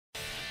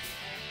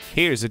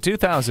Here's a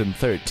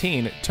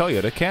 2013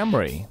 Toyota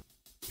Camry.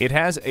 It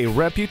has a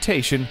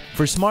reputation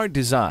for smart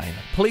design,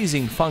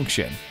 pleasing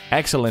function,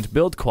 excellent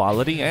build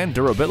quality and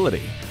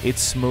durability.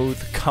 It's smooth,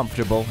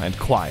 comfortable, and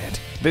quiet.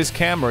 This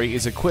Camry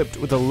is equipped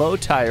with a low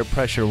tire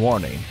pressure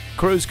warning,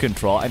 cruise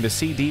control, and a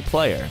CD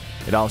player.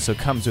 It also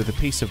comes with a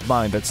peace of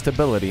mind that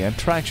stability and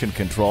traction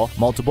control,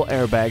 multiple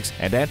airbags,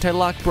 and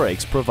anti-lock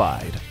brakes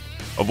provide.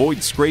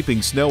 Avoid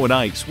scraping snow and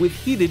ice with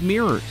heated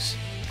mirrors.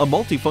 A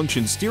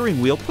multifunction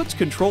steering wheel puts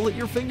control at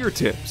your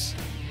fingertips.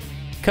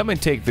 Come and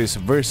take this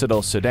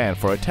versatile sedan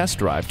for a test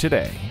drive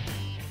today.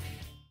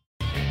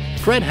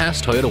 Fred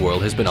Haas Toyota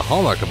World has been a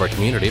hallmark of our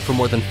community for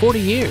more than 40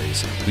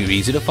 years. We're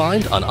easy to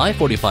find on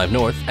I-45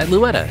 North at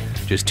Luetta,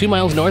 just 2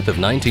 miles north of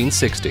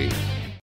 1960.